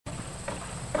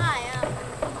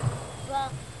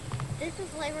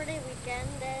is Labor Day weekend,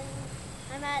 and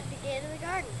I'm at the gate of the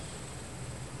garden.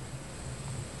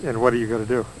 And what are you going to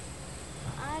do?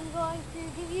 I'm going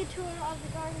to give you a tour of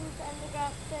the gardens and the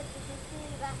grass beds you can see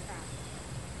in the background.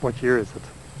 What year is it?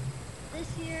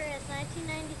 This year is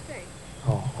 1993.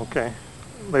 Oh, okay.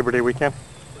 Labor Day weekend?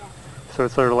 Yes. So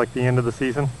it's sort of like the end of the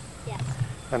season? Yes.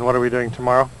 And what are we doing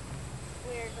tomorrow?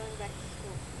 We're going back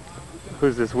to school.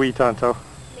 Who's this we, Tonto?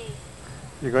 Me.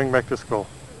 You're going back to school.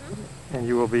 Mm-hmm. And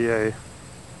you will be a...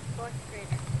 4th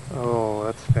grader. Oh,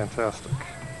 that's fantastic.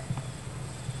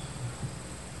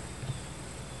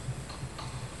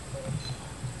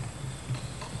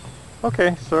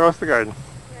 Okay, so how's the garden?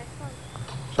 Very fun.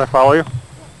 Should I follow you?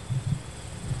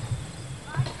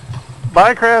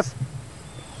 Bye, Chris.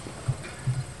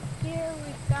 Here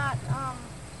we've got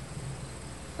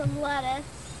some lettuce,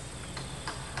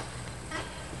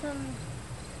 some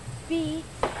beets,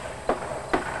 and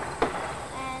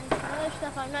some other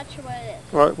stuff. I'm not sure what it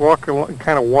is. Well,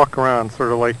 kind of walk around,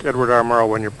 sort of like Edward R. Murrow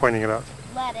when you're pointing it out.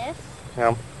 Lettuce,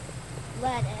 Yeah,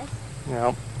 lettuce,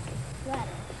 yeah, lettuce.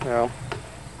 yeah,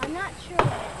 I'm not sure what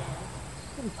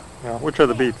it is. yeah. Which are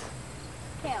the beets?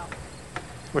 Kale.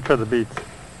 Which are the beets?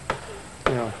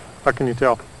 Yeah. How can you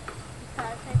tell? Because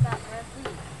they've got red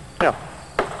leaves, Yeah.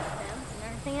 stems, and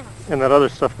everything else. And that other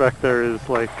stuff back there is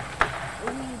like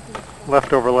Weeds and stuff.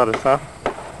 leftover lettuce, huh?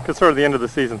 It's sort of the end of the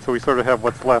season, so we sort of have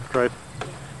what's left, right?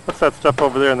 What's that stuff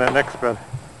over there in that next bed?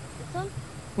 This one?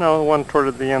 No, the one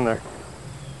toward the end there.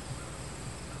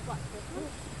 What, this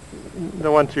one?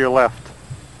 The one to your left.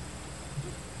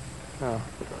 Oh.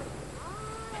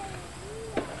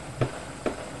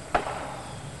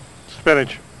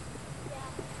 Spinach.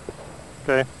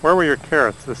 Okay. Where were your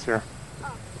carrots this year? Oh,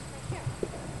 my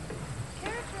carrots.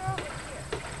 Carrots are over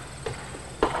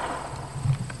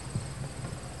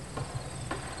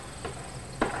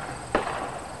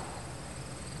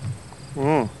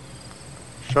here.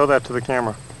 Show that to the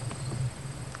camera.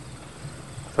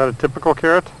 Is that a typical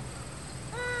carrot?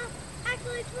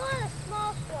 Actually, it's one of the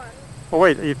small ones. Oh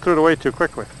wait, you threw it away too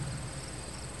quickly.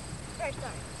 Very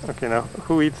sorry. Okay, now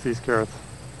who eats these carrots?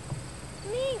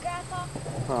 Me, Grandpa.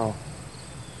 Oh.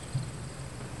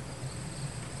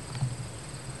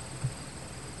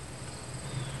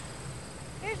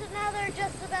 Here's another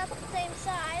just about the same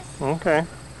size. Okay.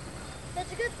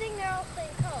 That's a good thing they're all the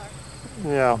same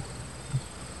color. Yeah.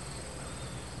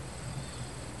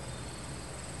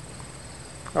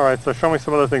 All right, so show me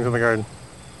some other things in the garden.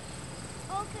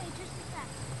 Okay, just a sec.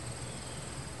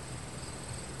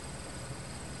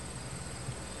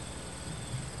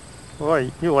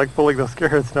 Boy, you like pulling those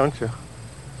carrots, don't you?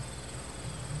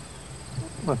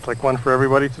 That's like one for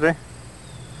everybody today.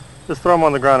 Just throw them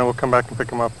on the ground and we'll come back and pick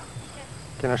them up.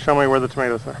 Okay, now show me where the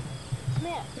tomatoes are.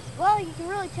 Tomatoes. Well, you can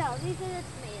really tell. These are the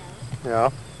tomatoes. Yeah,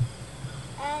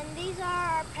 And these are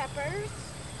our peppers.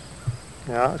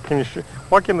 yeah. Can you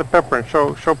walk in the pepper and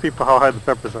show people how high the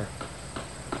peppers are?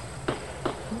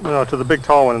 No, to the big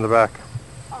tall one in the back.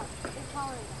 Oh, they're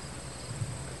taller than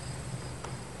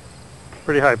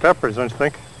Pretty high peppers, don't you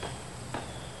think?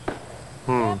 that.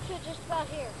 Perhaps just about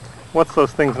here. What's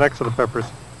those things next to the peppers?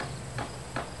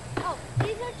 Oh,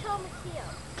 these are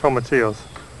tomatillos. Tomatillos.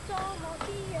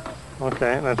 Tomatillos.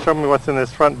 Okay, and then show me what's in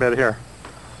this front bed here.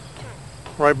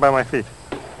 Right by my feet.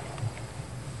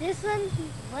 This one's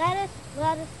lettuce,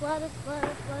 lettuce, lettuce,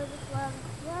 lettuce, lettuce, lettuce,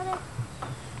 lettuce.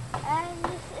 And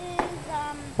this is,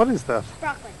 What is that?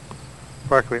 broccoli.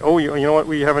 Broccoli. Oh, you know what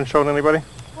we haven't shown anybody?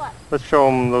 What? Let's show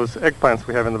them those eggplants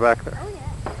we have in the back there. Oh, yeah.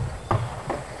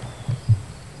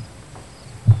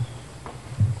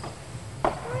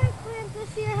 Our eggplants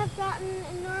this year have gotten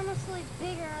enormously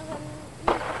bigger than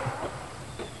years ago.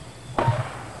 Like,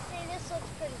 see, this looks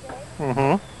pretty big.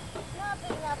 Mm-hmm. Not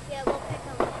big enough yet. We'll pick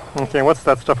them up. Okay, what's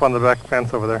that stuff on the back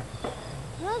fence over there?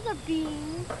 Those are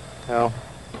beans. Yeah.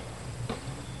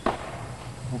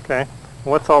 Okay.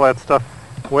 What's all that stuff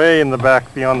way in the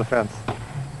back beyond the fence?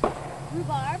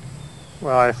 Rhubarb.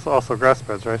 Well, I also grass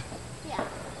beds, right? Yeah.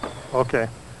 Okay.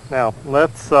 Now,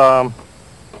 let's, what are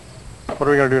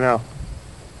we going to do now?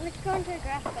 Let's go into the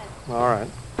grass bed. All right.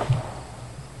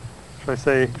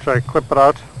 Should I clip it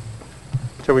out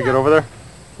till we get over there?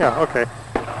 Yeah, okay.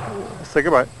 Say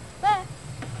goodbye. Bye.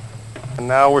 And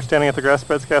now we're standing at the grass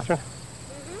beds, Catherine?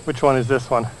 Mm-hmm. Which one is this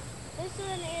one? This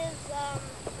one is,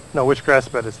 No, which grass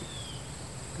bed is it?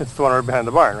 It's the one right behind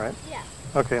the barn, right? yeah.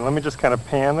 Okay, let me just kind of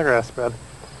pan the grass bed.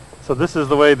 So this is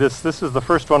the way this is the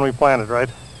first one we planted, right?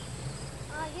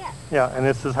 Yeah. Yeah, and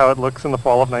this is how it looks in the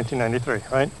fall of 1993,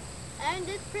 right? And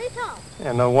it's pretty tall.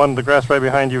 And the grass right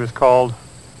behind you is called,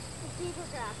 Zebra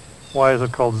grass. why is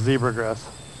it called zebra grass?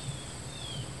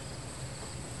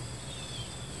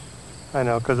 I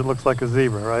know, because it looks like a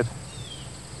zebra, right?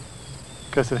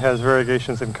 Because it has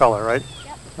variegations in color, right?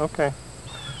 Yep. Okay.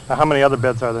 Now, how many other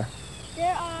beds are there?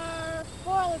 There are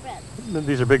 4 other beds.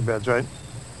 These are big beds, right?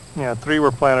 Yeah, 3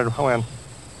 were planted when?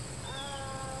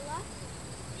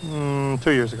 Last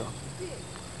 2 years ago. 2 years.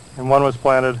 And 1 was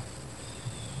planted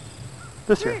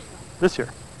this 3 year. years ago. This year.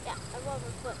 Yeah, and 1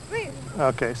 was put 3 years ago.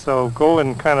 Okay, so go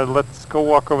and let's go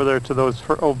walk over there to those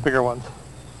bigger ones.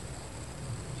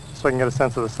 So I can get a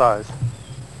sense of the size.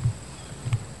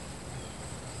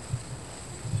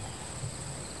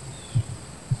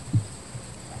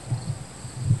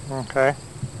 Okay.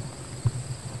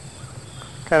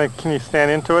 Can you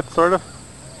stand into it, sort of?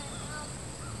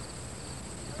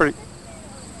 Pretty.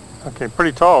 Okay,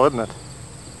 pretty tall, isn't it?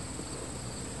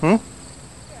 Hmm? Here,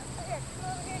 come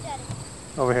over here, Daddy.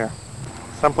 Over here.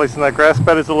 Someplace in that grass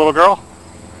bed is a little girl?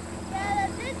 Yeah,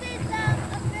 this is a very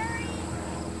big, you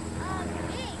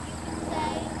could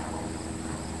say,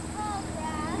 tall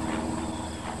grass.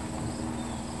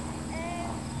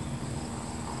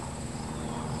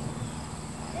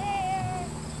 And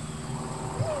they're supposed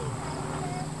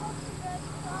to grow to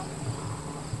 12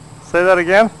 feet. Say that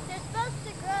again? They're supposed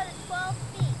to grow to 12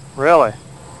 feet. Really?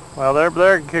 Well,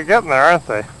 they're getting there, aren't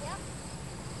they? Yep.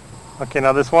 Okay,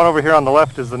 now this one over here on the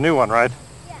left is the new one, right?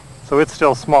 Yeah. So it's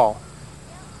still small.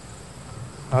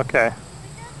 Okay. We just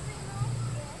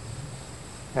removed it.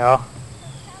 Yeah. So it's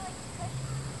kind of like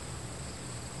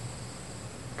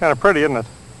cushion. Kind of pretty, isn't it?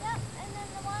 Yep. And then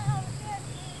the one over here,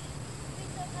 be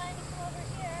so kind to come over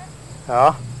here.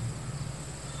 Yeah.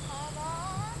 Come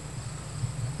on.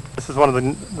 This is one of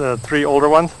the 3 older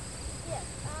ones? Yes.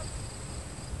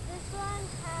 This one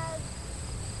has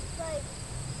like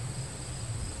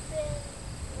been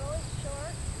really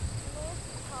short, most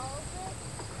tall of it,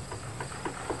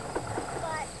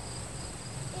 but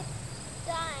it's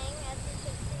dying, as you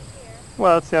can see here.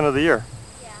 Well, it's the end of the year.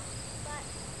 Yeah. But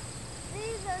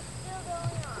these are still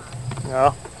going on.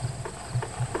 Yeah.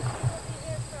 They'll be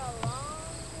here for a long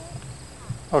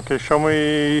time. Okay, show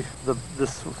me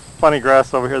this funny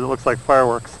grass over here that looks like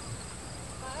fireworks.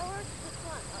 Fireworks? Which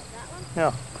one? Oh, that one?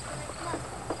 Yeah.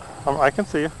 Come on. I can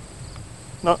see you.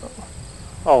 No.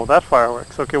 Oh, that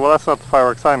fireworks. Okay, well that's not the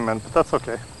fireworks I meant, but that's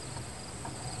okay.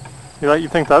 You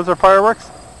think those are fireworks?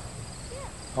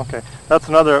 Yeah. Okay. That's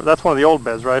one of the old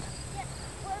beds, right? Yeah.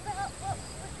 What about,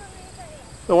 which one are you talking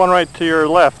about? The one right to your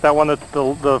left, that one that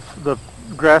the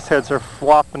grass heads are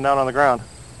flopping down on the ground.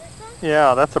 This one?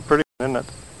 Yeah, that's a pretty one, isn't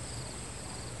it?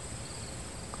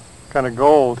 Kind of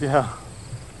gold, yeah.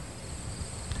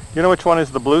 You know which one is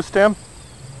the blue stem? Blue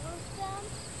stem?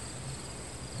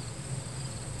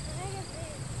 I think it's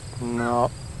these.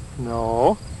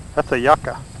 No, that's a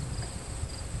yucca.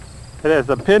 It is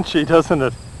a pinchy, doesn't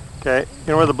it? Okay, you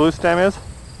know where the blue stem is?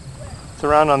 It's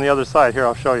around on the other side. Here,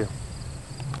 I'll show you.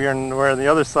 We're on the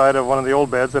other side of one of the old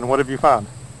beds, and what have you found?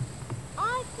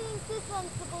 I think this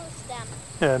one's the blue stem.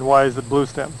 And why is it blue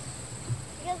stem?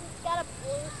 Because it's got a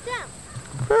blue stem.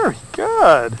 Very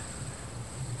good.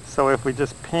 So if we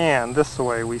just pan this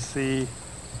way, we see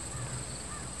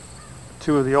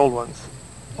 2 of the old ones.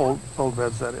 Old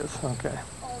beds, that is. Okay.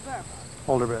 Older.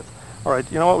 Older beds. All right,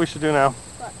 you know what we should do now?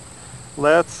 What?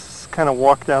 Let's kind of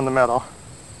walk down the meadow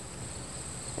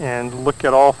and look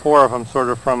at all 4 of them sort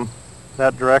of from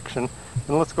that direction.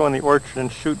 And let's go in the orchard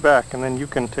and shoot back, and then you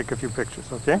can take a few pictures,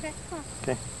 okay? Okay, come on.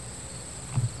 Okay.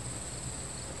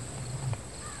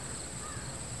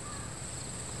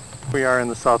 We are in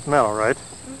the south meadow, right?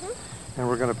 Mm-hmm. And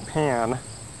we're going to pan,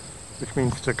 which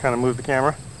means to kind of move the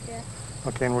camera. Yeah.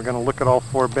 Okay, and we're going to look at all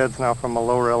 4 beds now from a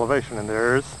lower elevation, and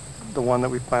there's the one that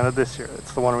we planted this year.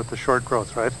 It's the one with the short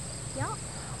growth, right? Yeah.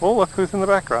 Oh, look who's in the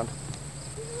background.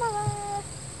 Mother.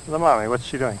 The mommy. What's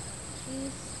she doing?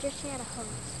 She's stretching out a hose.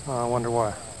 Oh, I wonder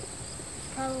why.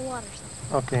 Probably water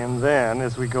something. Okay, and then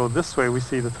as we go this way, we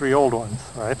see the 3 old ones,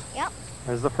 right? Yep.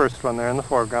 There's the first one there in the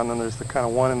foreground, then there's the kind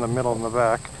of one in the middle in the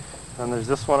back, and there's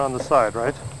this one on the side,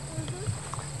 right?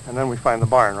 Mm-hmm. And then we find the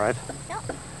barn, right?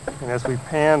 Yep. And as we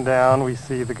pan down, we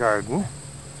see the garden,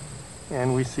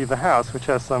 and we see the house, which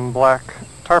has some black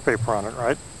tar paper on it,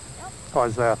 right? Yep. Why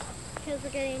is that? Because we're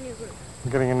getting a new roof.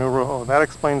 We're getting a new roof. Oh, that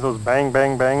explains those bang,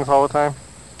 bang, bangs all the time?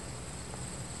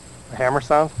 The hammer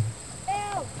sound?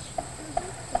 Ouch.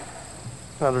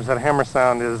 In other words, that hammer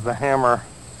sound is the hammer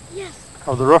Yes.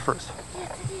 of the roofers.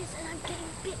 Yes, it is. And I'm getting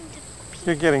bitten to pieces.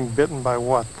 You're getting bitten by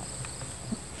what?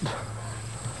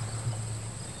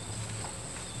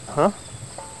 Huh?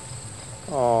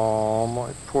 Oh,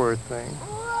 my poor thing.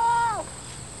 Whoa!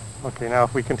 Okay, now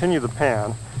if we continue the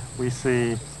pan, we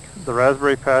see the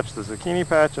raspberry patch, the zucchini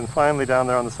patch, and finally down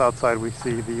there on the south side we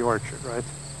see the orchard, right?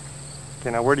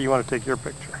 Okay, now where do you want to take your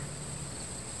picture?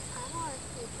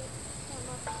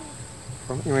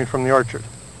 You mean from the orchard?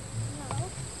 No. Not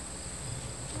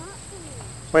from the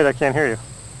orchard. Wait, I can't hear you.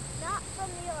 Not from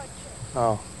the orchard.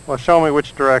 Oh. Well, show me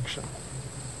which direction.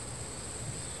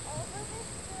 Over this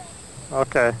direction.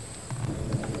 Okay.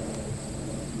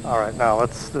 All right, now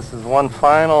this is one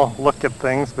final look at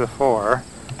things before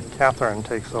Catherine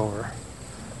takes over.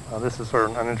 This is sort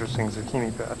of an interesting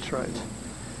zucchini patch, right?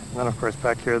 And then, of course,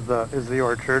 back here is the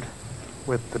orchard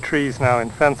with the trees now in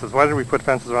fences. Why did we put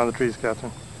fences around the trees,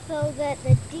 Catherine? So that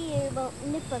the deer won't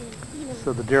nip them and eat them.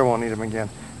 So the deer won't eat them again.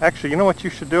 Actually, you know what you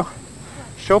should do?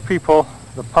 Show people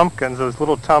the pumpkins, those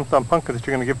little Tom Thumb pumpkins that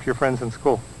you're going to give to your friends in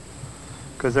school.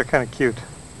 Because they're kind of cute.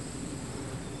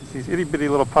 It's these itty-bitty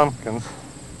little pumpkins.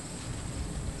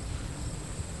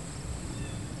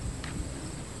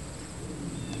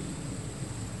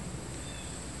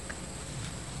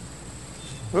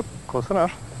 Whoop, close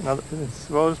enough. Another,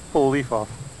 well, just pull a leaf off.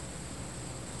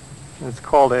 It's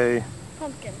called a...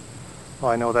 Pumpkin. Oh,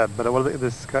 I know that, but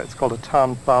it's called a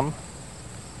Tom Thumb.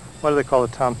 Why do they call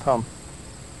it Tom Thumb?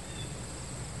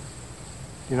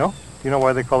 You know? Do you know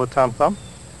why they call it Tom Thumb?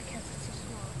 Because it's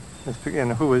so small.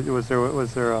 And who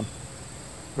was there a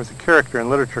character in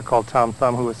literature called Tom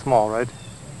Thumb who was small, right?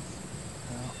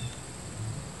 Yes.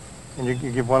 And you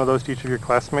give one of those to each of your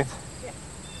classmates? Yeah.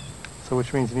 So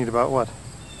which means you need about what?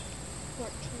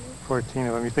 14. 14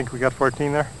 of them. You think we got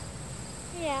 14 there?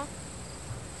 Yeah.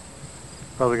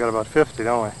 Probably got about 50,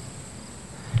 don't we?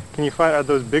 Can you find, are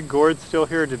those big gourds still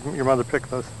here, or did your mother pick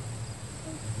those?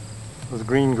 Those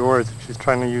green gourds that she's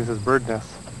trying to use as bird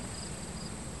nests.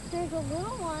 There's a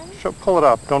little one. Pull it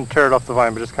up. Don't tear it off the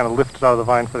vine, but just kind of lift it out of the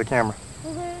vine for the camera.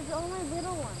 Well, there's only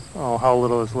little one. Oh, how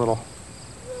little is little?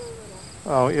 Really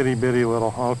little. Oh, itty bitty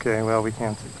little. Okay, well, we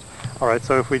can't see it. All right,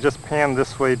 so if we just pan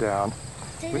this way down.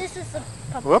 See, this is the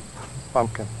pumpkin. Whoop,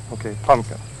 pumpkin. Okay,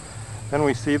 pumpkin. Then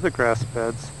we see the grass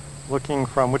beds looking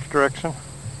from which direction?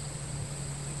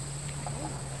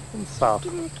 South.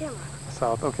 Give me the camera.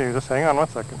 South. Okay, just hang on one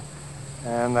second.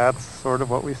 And that's sort of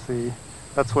what we see.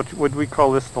 That's what would we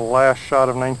call this the last shot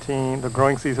of the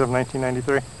growing season of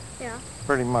 1993? Yeah.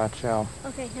 Pretty much, yeah.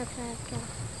 Okay, now can I have the camera?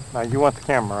 Now you want the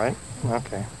camera, right?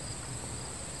 Okay.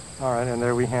 All right, and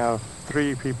there we have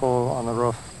 3 people on the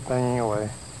roof banging away,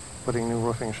 putting new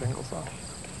roofing shingles on.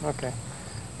 Okay.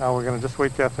 Now we're going to just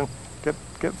wait, Catherine. Get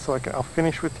so I'll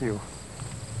finish with you.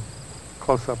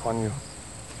 Close up on you.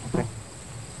 Okay.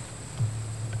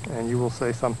 And you will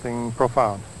say something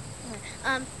profound.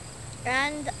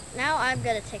 And now I'm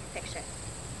gonna take a picture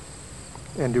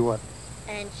And do what?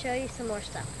 and show you some more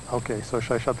stuff. Okay, so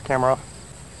should I shut the camera off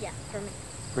Yeah, for me.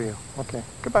 for you? Okay.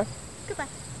 Goodbye. Goodbye.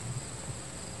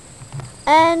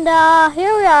 And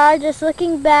here we are, just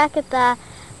looking back at the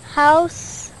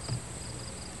house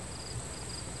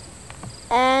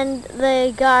and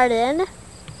the garden.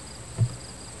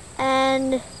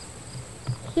 And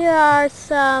here are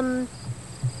some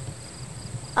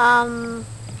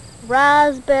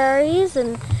raspberries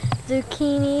and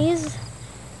zucchinis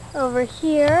over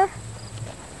here.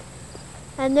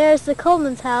 And there's the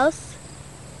Coleman's house.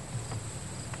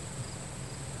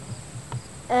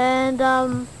 And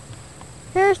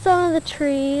here are some of the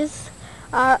trees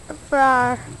for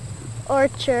our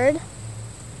orchard.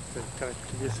 Can I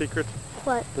give you a secret?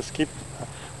 What? Just keep,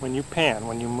 when you pan,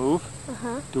 when you move,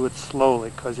 do it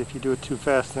slowly, because if you do it too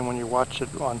fast, then when you watch it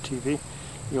on TV,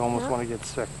 you almost want to get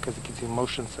sick, because it gives you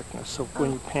motion sickness. So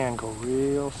when you pan, go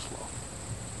real slow.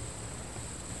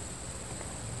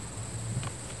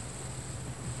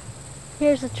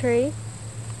 Here's a tree.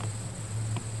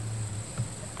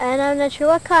 And I'm not sure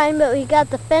what kind, but we got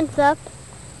the fence up,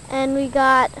 and we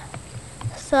got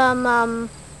some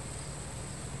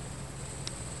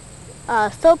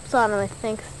soaps on them, I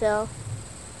think, still.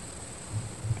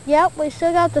 Yep, we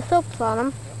still got the soaps on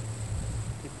them.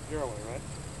 Keep the deer away, right?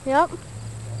 Yep.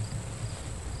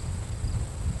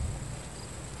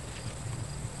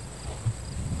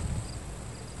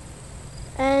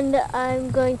 And I'm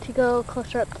going to go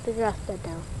closer up to the grass bed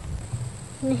now.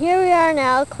 And here we are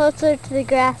now, closer to the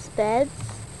grass beds.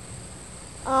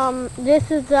 This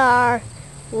is our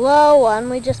low one.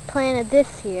 We just planted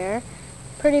this here.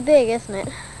 Pretty big, isn't it?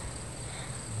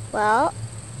 Well,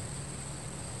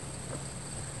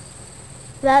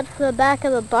 that's the back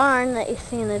of the barn that you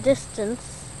see in the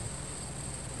distance.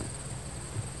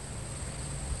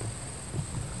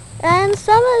 And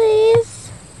some of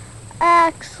these are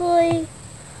actually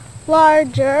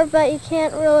larger, but you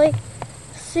can't really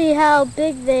see how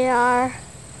big they are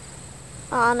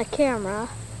on a camera.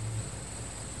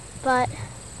 But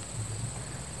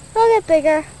they'll get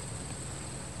bigger.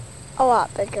 A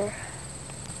lot bigger.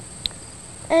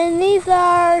 And these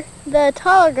are the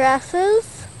taller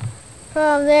grasses.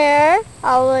 from there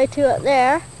all the way to up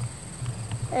there.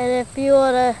 And if you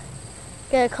want to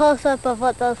get a close-up of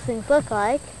what those things look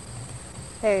like,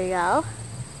 there you go.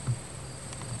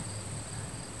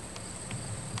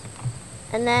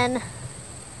 And then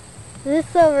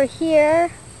this over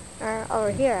here, or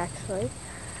over here actually,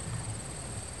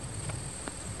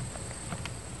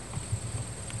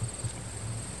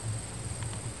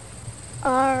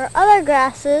 are other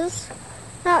grasses,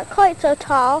 not quite so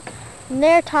tall, and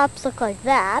their tops look like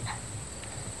that,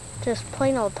 just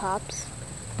plain old tops.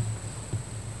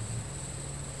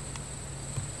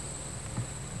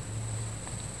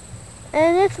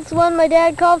 And this is one my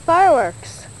dad called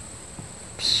fireworks.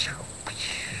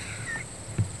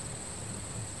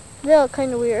 They look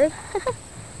kind of weird.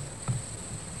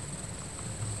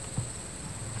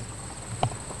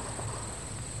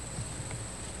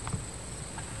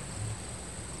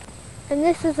 And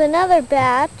this is another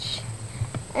batch,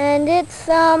 and it's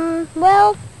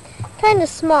well, kind of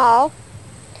small,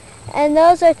 and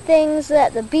those are things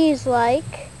that the bees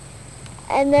like,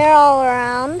 and they're all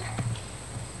around,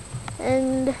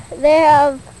 and they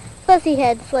have fuzzy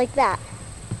heads like that.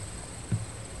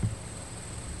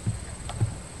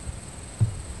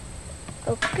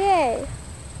 Okay.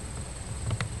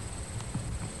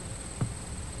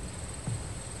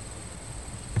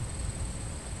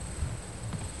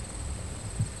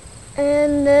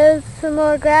 And there's some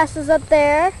more grasses up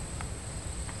there.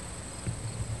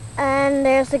 And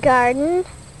there's the garden,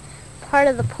 part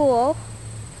of the pool.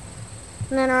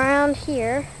 And then around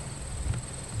here,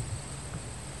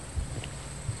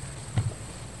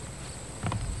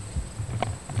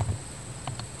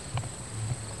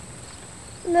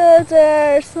 those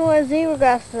are some more zebra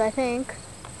grasses, I think.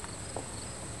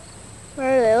 Or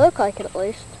they look like it, at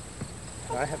least.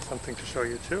 I have something to show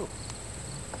you too.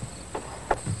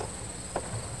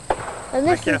 And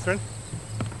Hi, this Catherine.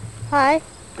 Hi.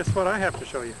 Guess what I have to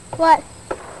show you? What?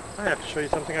 I have to show you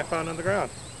something I found on the ground.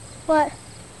 What?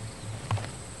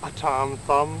 A Tom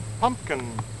Thumb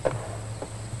pumpkin.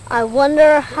 I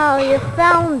wonder how you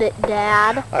found it,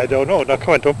 Dad. I don't know. Now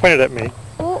come on, don't point it at me.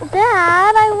 Well,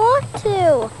 Dad, I want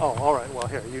to. Oh, all right. Well,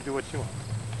 here, you do what you want.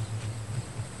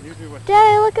 You do what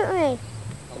Daddy, look at me.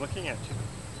 I'm looking at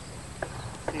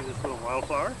you. See this little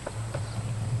wildflower?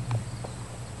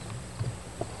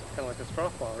 Kind of like a straw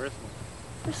flower, isn't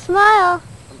it? Smile.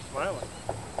 I'm smiling.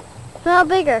 Smile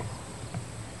bigger.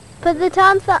 Put the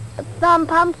Tom Thumb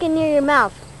pumpkin near your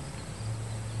mouth.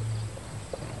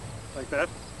 Like that?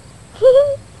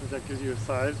 Does that give you a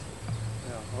size?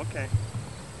 Yeah, okay.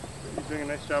 You doing a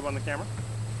nice job on the camera?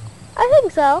 I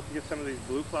think so. You get some of these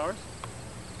blue flowers?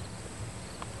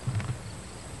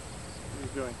 What are you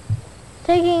doing?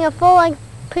 Taking a full-length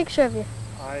picture of you.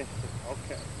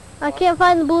 Okay. I can't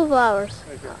find the blue flowers.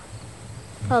 Right here.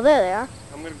 Oh, there they are.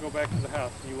 I'm going to go back to the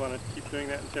house. You want to keep doing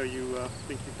that until you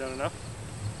think you've done enough?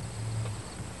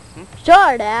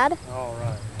 Sure, Dad. All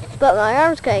right. But my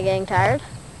arm's kind of getting tired.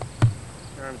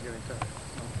 Your arm's getting tired.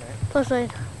 Okay. Plus, Well,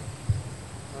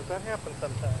 that happens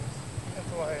sometimes. That's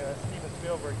why Steven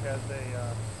Spielberg has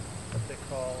a, what they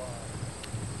call...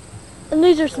 and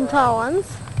these are some tall ones.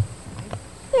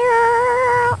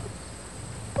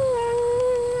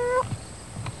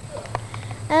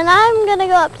 And I'm going to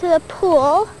go up to the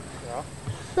pool. Yeah.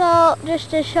 So, just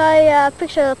to show you a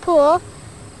picture of the pool.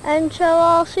 And so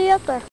I'll see you up there.